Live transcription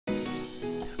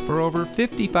For over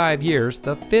 55 years,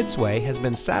 the Fitzway has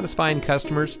been satisfying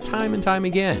customers time and time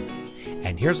again.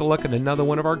 And here's a look at another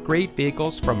one of our great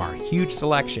vehicles from our huge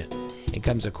selection. It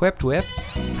comes equipped with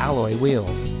alloy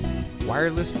wheels,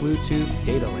 wireless Bluetooth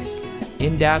data link,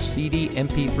 in-dash CD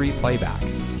MP3 playback,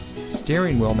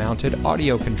 steering wheel mounted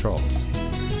audio controls,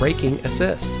 braking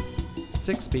assist,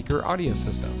 6-speaker audio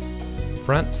system,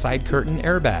 front side curtain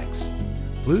airbags,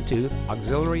 Bluetooth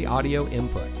auxiliary audio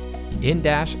input,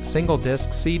 in-dash single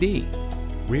disc CD,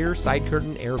 rear side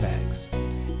curtain airbags,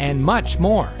 and much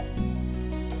more.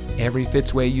 Every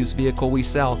Fitzway used vehicle we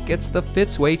sell gets the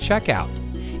Fitzway checkout.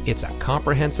 It's a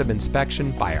comprehensive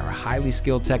inspection by our highly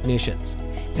skilled technicians,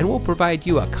 and we'll provide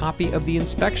you a copy of the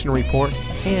inspection report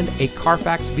and a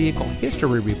Carfax vehicle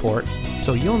history report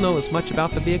so you'll know as much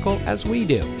about the vehicle as we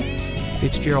do.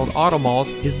 Fitzgerald Auto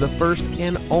Malls is the first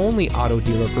and only auto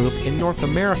dealer group in North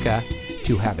America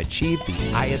to have achieved the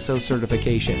ISO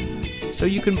certification, so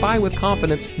you can buy with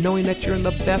confidence knowing that you're in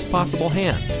the best possible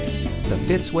hands. The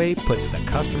Fitzway puts the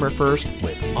customer first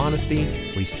with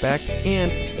honesty, respect,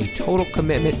 and a total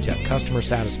commitment to customer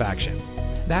satisfaction.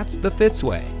 That's the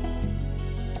Fitzway.